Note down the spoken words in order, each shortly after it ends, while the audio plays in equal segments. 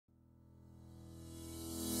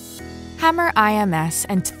Hammer-IMS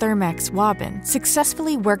and ThermHex Waben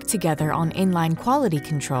successfully worked together on inline quality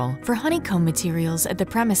control for honeycomb materials at the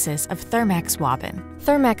premises of ThermHex Waben.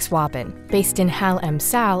 ThermHex Waben, based in Halle am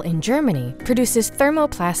Saal in Germany, produces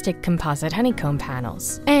thermoplastic composite honeycomb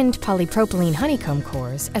panels and polypropylene honeycomb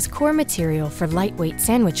cores as core material for lightweight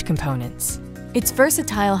sandwich components. Its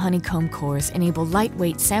versatile honeycomb cores enable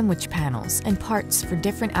lightweight sandwich panels and parts for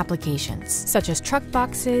different applications, such as truck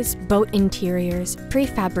boxes, boat interiors,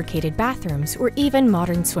 prefabricated bathrooms, or even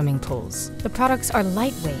modern swimming pools. The products are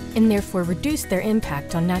lightweight and therefore reduce their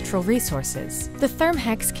impact on natural resources. The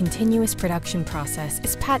ThermHex continuous production process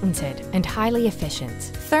is patented and highly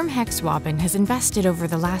efficient. ThermHex Waben has invested over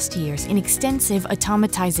the last years in extensive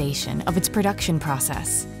automatization of its production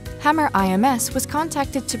process. Hammer-IMS was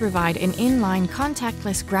contacted to provide an inline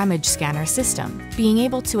contactless grammage scanner system, being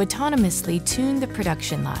able to autonomously tune the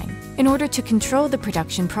production line in order to control the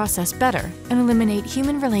production process better and eliminate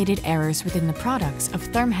human-related errors within the products of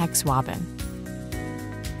ThermHex Waben.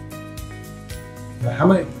 The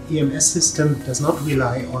Hammer-IMS system does not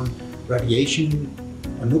rely on radiation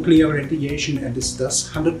or nuclear radiation and is thus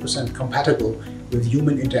 100% compatible with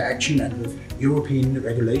human interaction and with European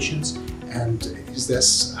regulations, and is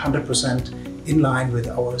thus 100% in line with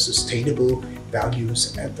our sustainable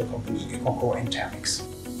values at the company Econcore and ThermHex.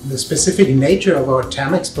 The specific nature of our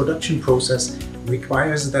ThermHex production process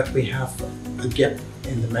requires that we have a gap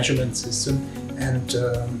in the measurement system, and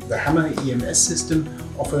the Hammer-IMS system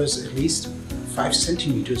offers at least 5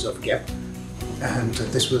 centimeters of gap, and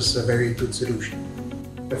this was a very good solution.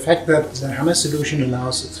 The fact that the Hammer solution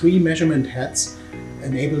allows 3 measurement heads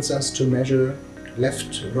enables us to measure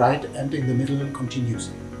left, right and in the middle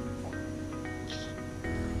continuously.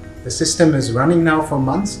 The system is running now for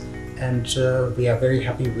months, and we are very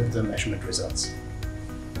happy with the measurement results.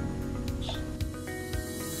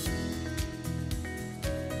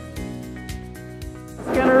 The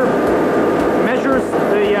scanner measures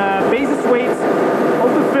the basis weight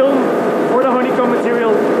of the film for the honeycomb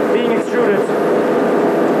material being extruded.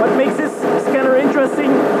 What makes this scanner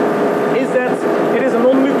interesting is that it is a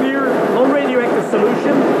non-nuclear, non-radioactive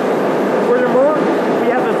solution. Furthermore,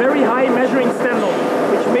 we have a very high measuring standoff,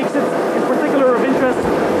 which makes it in particular of interest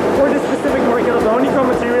for this specific market of the honeycomb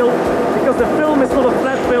material, because the film is not a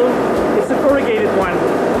flat film, it's a corrugated one.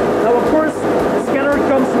 Now, of course, the scanner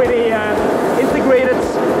comes with a integrated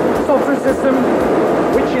software system,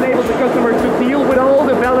 which enables the customer to deal with all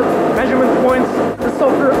the valid measurement points. The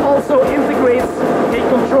software also integrates a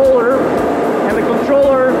controller, and the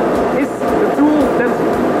controller is the tool that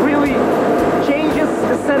really changes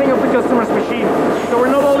the setting of the customer's machine. So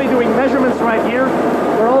we're not only doing measurements right here,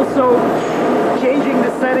 we're also changing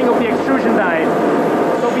the setting of the extrusion die.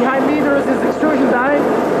 So behind me there is this extrusion die.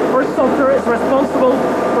 Our software is responsible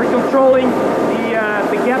for controlling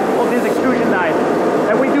the gap of this extrusion die.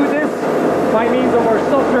 And we do this by means of our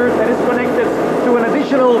software that is connected to an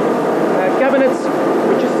additional cabinet,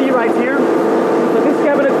 which you see right here. So this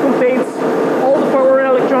cabinet contains all the power and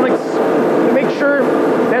electronics to make sure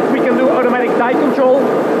that we can do automatic die control,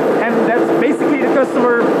 and that basically the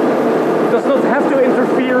customer does not have to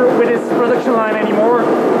interfere with his production line anymore.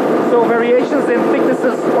 So variations in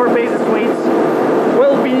thicknesses or basis weights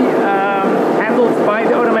will be handled by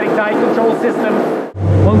the automatic die control system.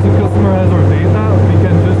 Once the customer has our data, we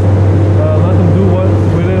can just let him do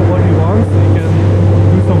with it what he wants. He can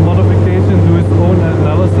do some modification, do his own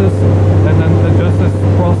analysis,